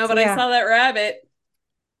 No, So, but I saw that rabbit.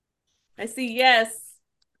 I see yes.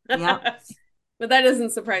 Yep. But that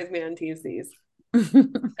doesn't surprise me on TFCs.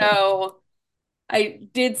 So I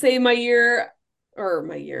did say my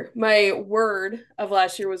word of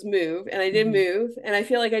last year was move, and I did move. And I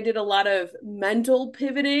feel like I did a lot of mental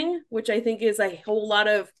pivoting, which I think is a whole lot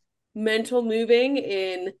of mental moving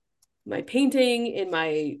in my painting, in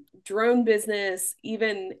my drone business,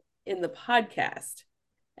 even in the podcast.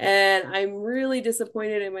 And I'm really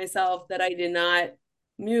disappointed in myself that I did not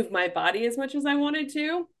move my body as much as I wanted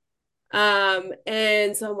to.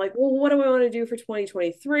 And so I'm like, well, what do I want to do for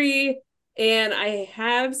 2023? And I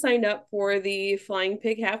have signed up for the Flying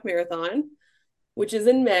Pig Half Marathon, which is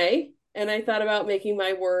in May. And I thought about making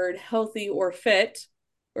my word healthy or fit,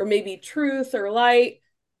 or maybe truth or light.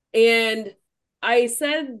 And I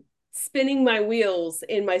said spinning my wheels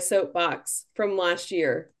in my soapbox from last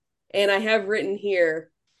year. And I have written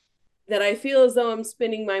here that I feel as though I'm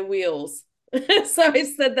spinning my wheels. So I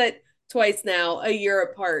said that twice now, a year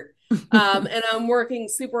apart. And I'm working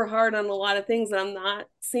super hard on a lot of things, and I'm not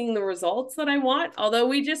seeing the results that I want. Although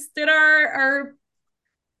we just did our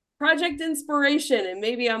project inspiration, and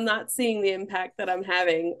maybe I'm not seeing the impact that I'm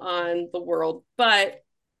having on the world. But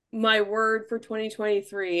my word for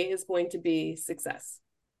 2023 is going to be success.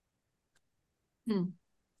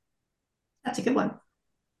 That's a good one.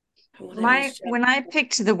 When I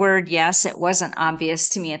picked the word yes, it wasn't obvious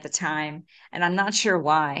to me at the time, and I'm not sure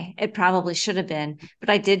why. It probably should have been, but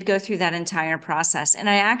I did go through that entire process, and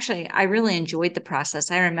I really enjoyed the process.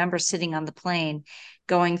 I remember sitting on the plane,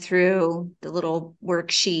 going through the little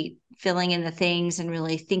worksheet, filling in the things and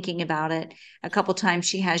really thinking about it. A couple times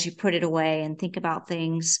she has you put it away and think about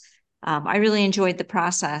things. I really enjoyed the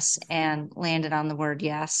process and landed on the word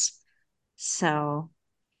yes. So,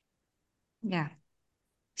 yeah.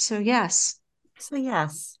 So yes. So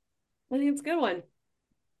yes. I think it's a good one.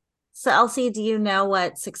 So Elsie, do you know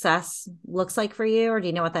what success looks like for you, or do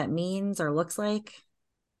you know what that means or looks like?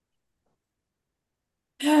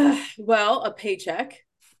 Well, a paycheck,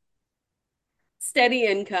 steady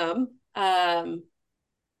income. Damn,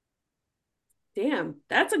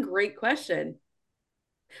 that's a great question.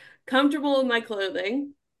 Comfortable in my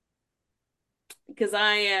clothing, because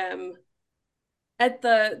I am at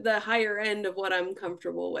the higher end of what I'm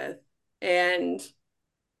comfortable with. And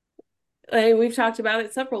we've talked about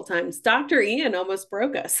it several times. Dr. Ian almost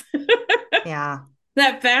broke us. Yeah.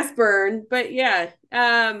 That fast burn. But yeah,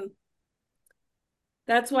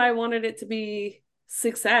 that's why I wanted it to be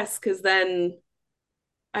success, because then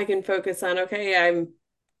I can focus on, okay,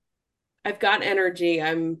 I've got energy.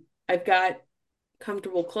 I've got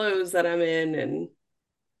comfortable clothes that I'm in, and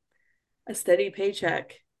a steady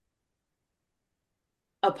paycheck,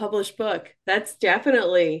 a published book. That's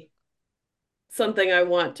definitely something I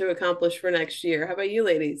want to accomplish for next year. How about you,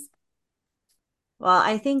 ladies? Well,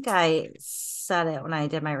 I think I said it when I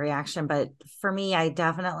did my reaction, but for me, I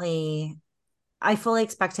fully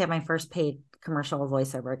expect to have my first paid commercial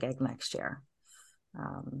voiceover gig next year.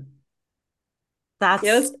 That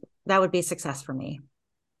would be success for me.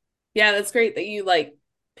 Yeah, that's great that you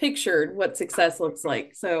pictured what success looks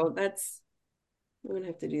like. So I'm gonna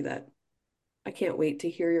have to do that. I can't wait to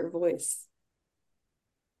hear your voice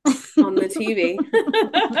on the TV.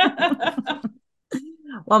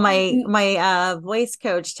 Well, my voice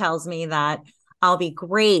coach tells me that I'll be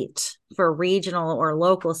great for regional or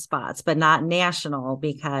local spots, but not national,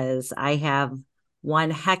 because I have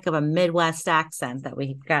one heck of a Midwest accent that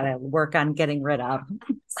we've got to work on getting rid of.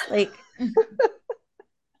 It's like,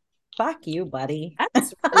 fuck you, buddy.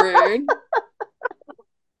 That's rude.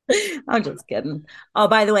 I'm just kidding. Oh,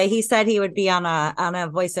 by the way, he said he would be on a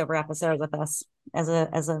voiceover episode with us as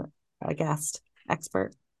a guest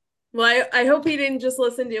expert. Well, I hope he didn't just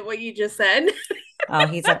listen to what you just said. Oh,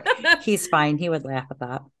 he's fine. He would laugh at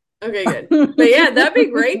that. Okay, good. But yeah, that'd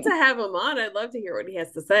be great to have him on. I'd love to hear what he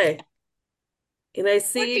has to say. And I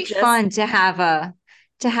see it'd be fun to have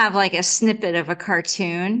like a snippet of a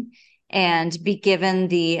cartoon and be given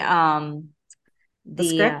the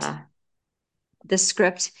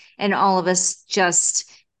script, and all of us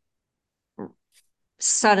just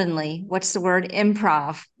suddenly, what's the word?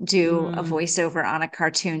 Improv, do a Mm. voiceover on a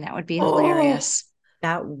cartoon. That would be Oh. hilarious.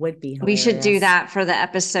 That would be We should do hilarious. that for the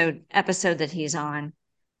episode that he's on.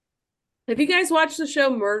 Have you guys watched the show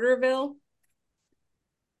Murderville?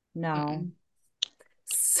 No.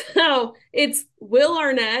 So it's Will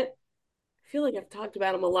Arnett. I feel like I've talked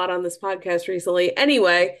about him a lot on this podcast recently.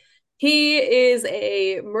 Anyway, he is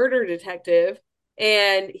a murder detective,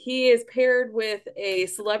 and he is paired with a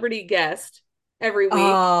celebrity guest every week.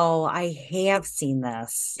 Oh, I have seen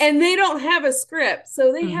this. And they don't have a script,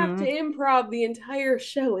 so they have Mhm. to improv the entire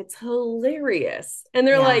show. It's hilarious. And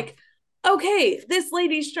they're Yeah. like, okay, this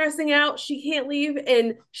lady's stressing out. She can't leave,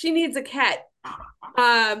 and she needs a cat.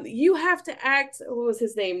 You have to act, what was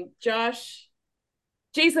his name?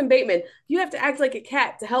 Jason Bateman. You have to act like a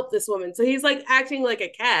cat to help this woman. So he's like acting like a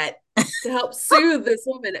cat to help soothe this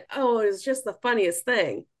woman. Oh, it's just the funniest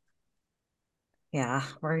thing. Yeah,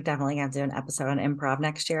 we're definitely gonna do an episode on improv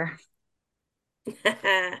next year.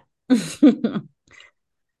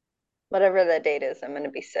 Whatever the date is, I'm going to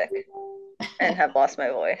be sick and have lost my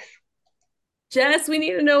voice. Jess, we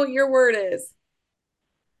need to know what your word is.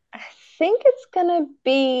 I think it's going to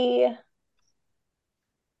be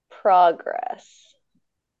progress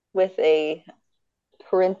with a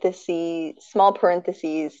small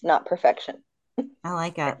parentheses, not perfection. I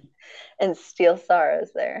like it. And Steel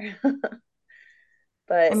Sorrows there.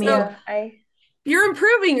 But I mean- yeah, You're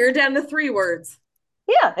improving. You're down to 3 words.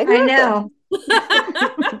 yeah, exactly. I know.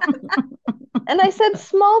 And I said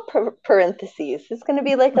small parentheses. It's going to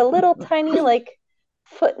be like a little tiny like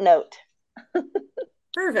footnote.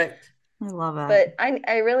 Perfect. I love it. But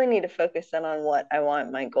I really need to focus in on what I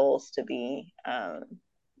want my goals to be.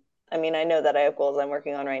 I mean, I know that I have goals I'm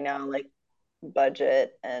working on right now, like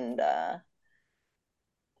budget and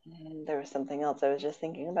there was something else I was just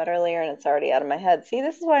thinking about earlier, and it's already out of my head. See,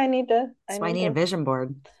 this is why I need to. That's why I need a vision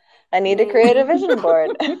board. I need to create a vision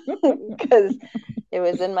board because it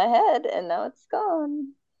was in my head and now it's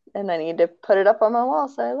gone, and I need to put it up on my wall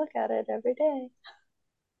so I look at it every day.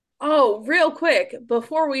 Oh, real quick,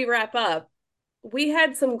 before we wrap up, we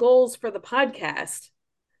had some goals for the podcast,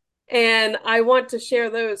 and I want to share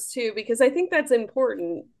those too because I think that's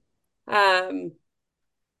important.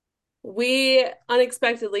 We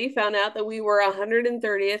unexpectedly found out that we were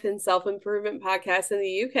 130th in self-improvement podcasts in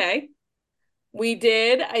the UK. We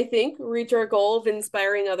did, I think, reach our goal of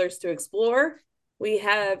inspiring others to explore. We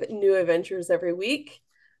have new adventures every week.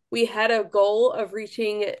 We had a goal of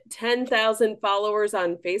reaching 10,000 followers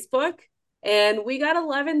on Facebook, and we got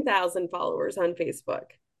 11,000 followers on Facebook.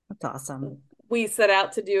 That's awesome. We set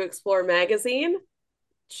out to do Explore Magazine.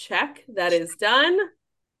 Check, that is done.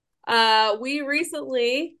 We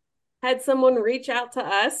recently had someone reach out to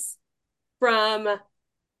us from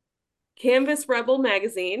Canvas Rebel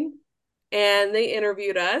magazine, and they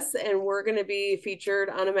interviewed us, and we're going to be featured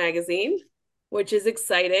on a magazine, which is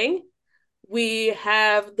exciting. We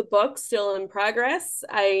have the book still in progress.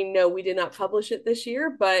 I know we did not publish it this year,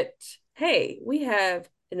 but hey, we have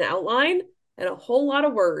an outline and a whole lot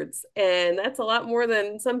of words, and that's a lot more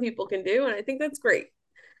than some people can do, and I think that's great.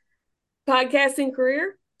 Podcasting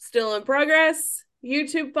career still in progress.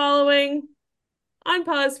 YouTube following on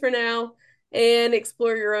pause for now, and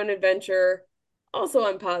Explore Your Own Adventure also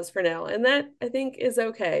on pause for now. And that I think is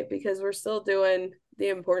okay because we're still doing the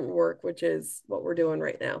important work, which is what we're doing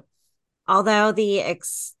right now. Although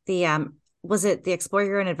was it the Explore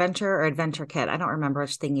Your Own Adventure or Adventure Kit? I don't remember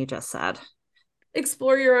which thing you just said.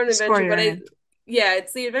 Explore Your Own Adventure, yeah,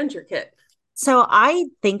 it's the Adventure Kit. So I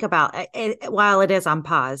think about it while it is on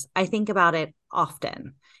pause. I think about it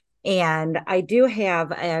often. And I do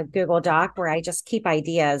have a Google Doc where I just keep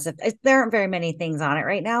ideas. There aren't very many things on it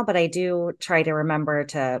right now, but I do try to remember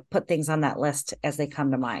to put things on that list as they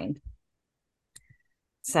come to mind.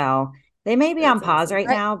 So they may be on pause right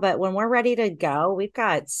now, but when we're ready to go, we've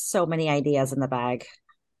got so many ideas in the bag.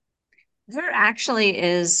 There actually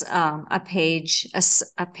is a page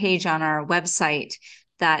on our website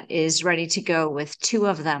that is ready to go with 2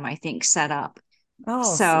 of them, I think, set up. Oh,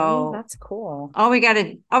 so see? That's cool. All we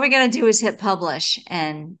gotta do is hit publish,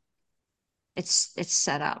 and it's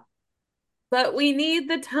set up. But we need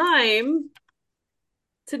the time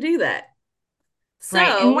to do that. So,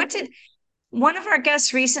 right. And what did one of our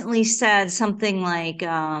guests recently said? Something like,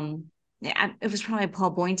 it was probably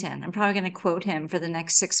Paul Boynton. I'm probably going to quote him for the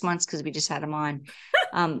next 6 months because we just had him on.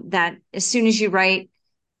 That as soon as you write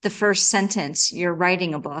the first sentence, you're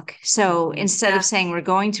writing a book. So instead of saying we're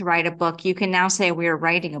going to write a book, you can now say we're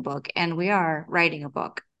writing a book, and we are writing a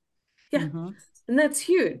book. Yeah. And that's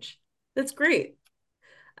huge. That's great.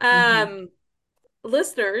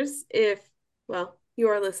 Listeners, you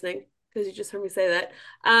are listening, because you just heard me say that.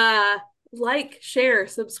 Like, share,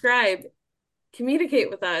 subscribe, communicate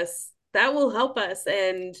with us. That will help us.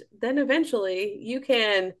 And then eventually you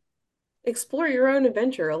can explore your own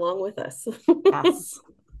adventure along with us. Yes.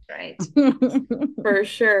 Right. For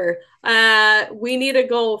sure. We need a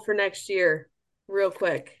goal for next year, real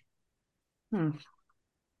quick.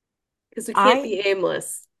 Because we can't be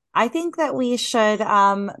aimless. I think that we should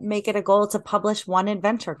make it a goal to publish one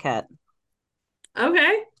adventure kit.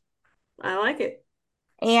 Okay. I like it.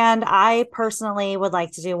 And I personally would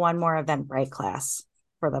like to do one more Eventbrite class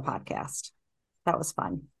for the podcast. That was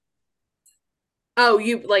fun. Oh,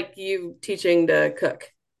 you teaching to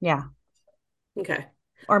cook. Yeah. Okay.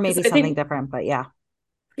 Or maybe something different, but yeah.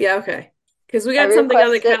 Yeah, okay. Because we got something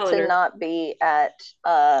on the calendar. I request it to not be at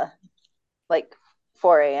like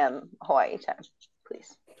 4 a.m. Hawaii time,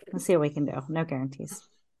 please. Let's see what we can do. No guarantees.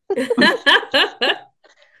 I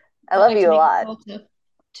love you a lot.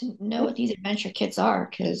 To know what these adventure kits are,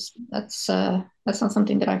 because that's not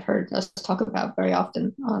something that I've heard us talk about very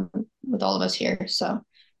often with all of us here. So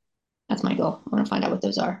that's my goal. I want to find out what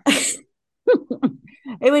those are.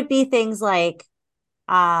 It would be things like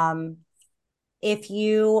if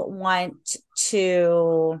you want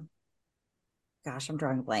to, gosh, I'm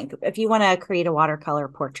drawing a blank. If you want to create a watercolor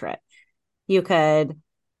portrait, you could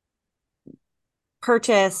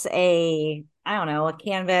purchase a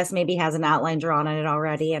canvas, maybe has an outline drawn on it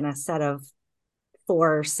already, and a set of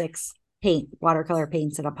 4 or 6 watercolor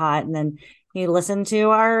paints in a pot. And then you listen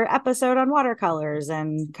to our episode on watercolors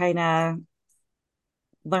and kind of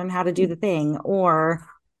learn how to do the thing. Or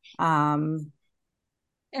and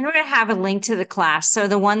we're going to have a link to the class. So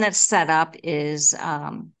the one that's set up is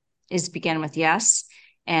Begin with Yes.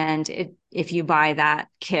 And if you buy that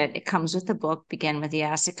kit, it comes with the book, Begin with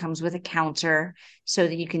Yes. It comes with a counter so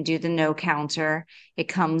that you can do the no counter. It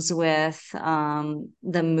comes with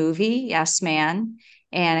the movie, Yes Man.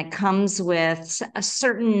 And it comes with a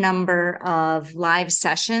certain number of live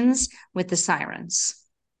sessions with the sirens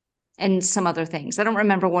and some other things. I don't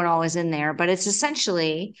remember what all is in there, but it's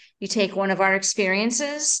essentially you take one of our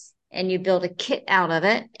experiences and you build a kit out of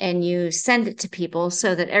it and you send it to people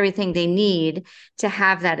so that everything they need to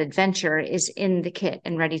have that adventure is in the kit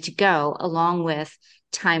and ready to go, along with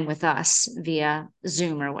time with us via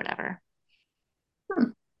Zoom or whatever.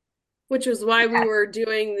 Which is why we were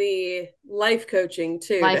doing the life coaching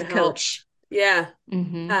too. Life coach. Yeah.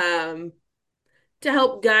 Mm-hmm. To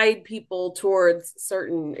help guide people towards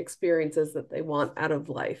certain experiences that they want out of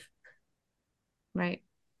life. Right.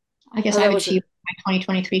 I guess I've achieved my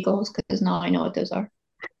 2023 goals because now I know what those are.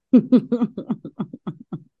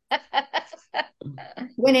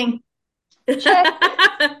 Winning.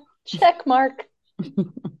 Check mark.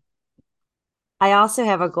 I also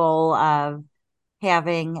have a goal of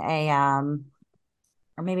having or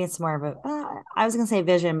maybe it's more of I was going to say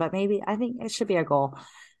vision, but I think it should be a goal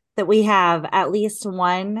that we have at least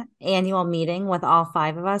one annual meeting with all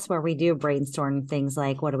 5 of us where we do brainstorm things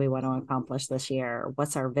like, what do we want to accomplish this year?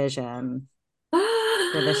 What's our vision for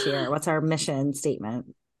this year? What's our mission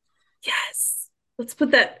statement? Yes. Let's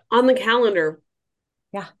put that on the calendar.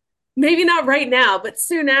 Yeah. Maybe not right now, but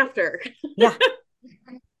soon after. Yeah.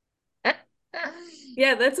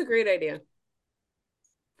 Yeah, that's a great idea.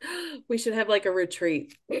 We should have like a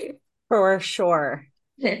retreat. For sure.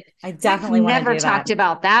 I definitely want to do that. Never talked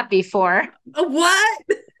about that before. What?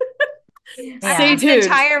 Yeah. Stay tuned. The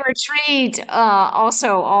entire retreat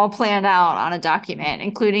also all planned out on a document,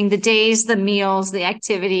 including the days, the meals, the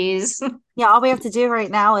activities. Yeah, all we have to do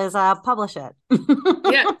right now is publish it.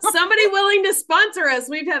 Yeah, somebody willing to sponsor us.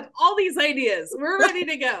 We have all these ideas. We're ready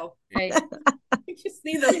to go. Right. We just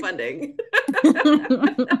need the funding.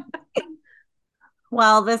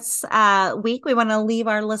 Well, this week, we want to leave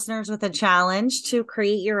our listeners with a challenge to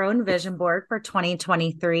create your own vision board for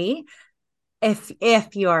 2023.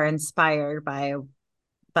 If you are inspired by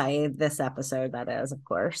this episode, that is, of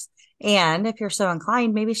course. And if you're so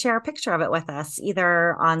inclined, maybe share a picture of it with us,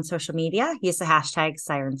 either on social media, use the hashtag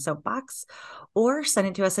Siren Soapbox, or send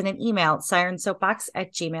it to us in an email,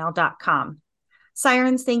 sirensoapbox@gmail.com.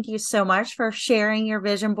 Sirens, thank you so much for sharing your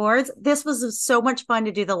vision boards. This was so much fun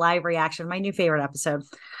to do the live reaction, my new favorite episode.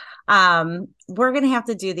 We're going to have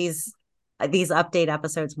to do these update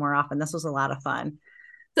episodes more often. This was a lot of fun.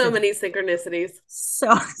 So many synchronicities. So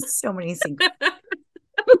many synchronicities.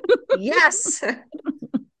 Yes.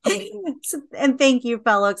 And thank you,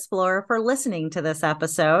 fellow explorer, for listening to this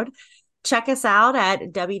episode. Check us out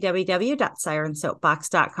at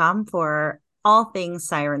www.sirensoapbox.com for all things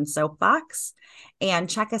Siren Soapbox. And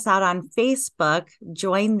check us out on Facebook.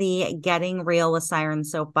 Join the Getting Real with Siren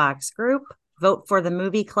Soapbox group vote for the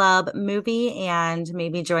Movie Club movie, and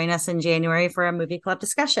maybe join us in January for a movie club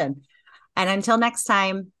discussion. And until next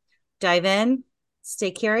time, dive in,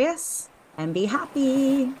 stay curious, and be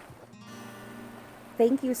happy.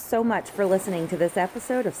 Thank you so much for listening to this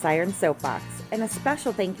episode of Siren Soapbox, and a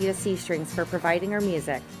special thank you to C Strings for providing our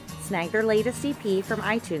music. Snag their latest EP from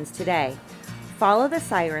iTunes today. Follow the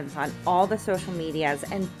Sirens on all the social medias,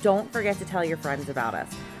 and don't forget to tell your friends about us.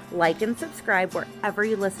 Like and subscribe wherever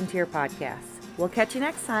you listen to your podcasts. We'll catch you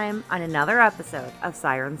next time on another episode of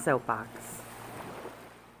Siren Soapbox.